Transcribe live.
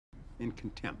in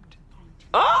contempt.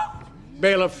 Oh!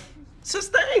 Bailiff,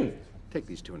 Sustain. take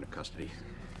these two into custody.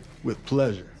 With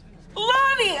pleasure.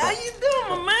 Lonnie, how you doing,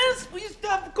 my man? We used to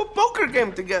have a good poker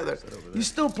game together. You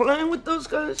still playing with those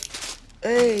guys?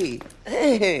 Hey,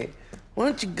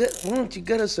 why don't you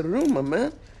get us a room, my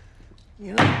man?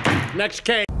 You know? Next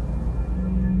case.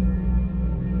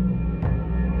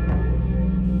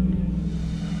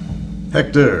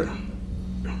 Hector,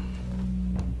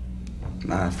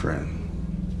 my friend,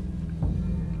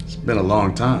 it's been a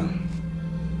long time.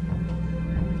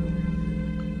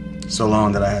 So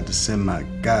long that I had to send my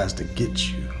guys to get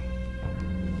you.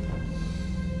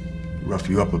 Rough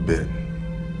you up a bit.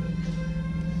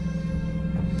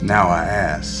 Now I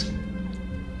ask,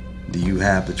 do you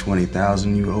have the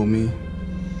 20,000 you owe me?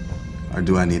 Or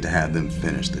do I need to have them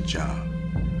finish the job?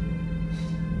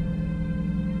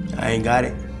 I ain't got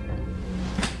it.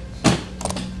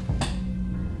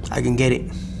 I can get it.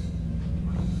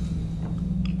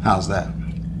 How's that?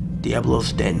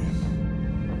 Diablo's Den.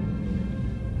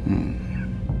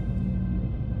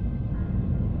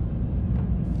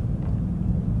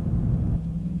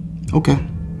 Okay.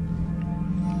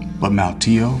 But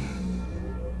Maltio,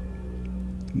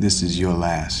 this is your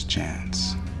last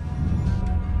chance.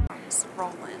 It's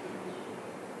rolling.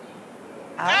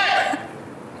 Hey!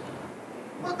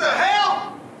 What the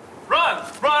hell? Run!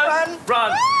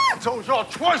 I told y'all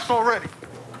twice already.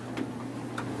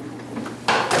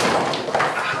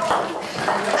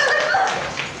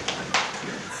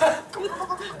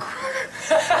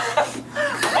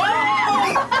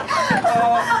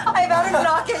 I better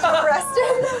not get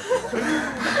arrested.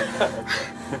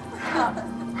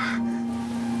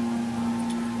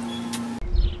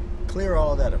 Clear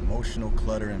all that emotional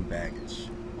clutter and baggage,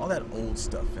 all that old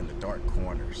stuff in the dark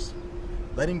corners.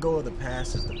 Letting go of the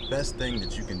past is the best thing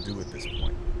that you can do at this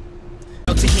point.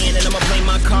 Out to hand and I'ma play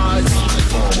my cards.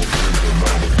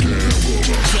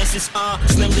 Chances are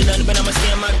slim to none, but I'ma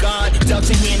stand my guard. Dealt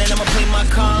to hand and I'ma play my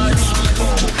cards.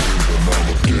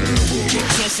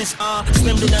 Chances are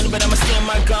slim to none, but I'ma stand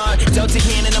my guard. Dealt to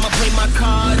hand and I'ma play my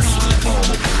cards.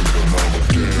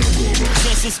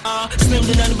 Chances are slim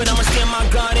to none, but I'ma stand my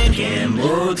guard and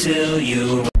gamble till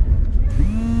you.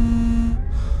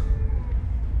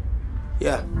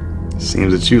 Yeah.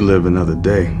 Seems that you live another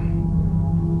day.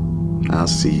 I'll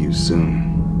see you soon.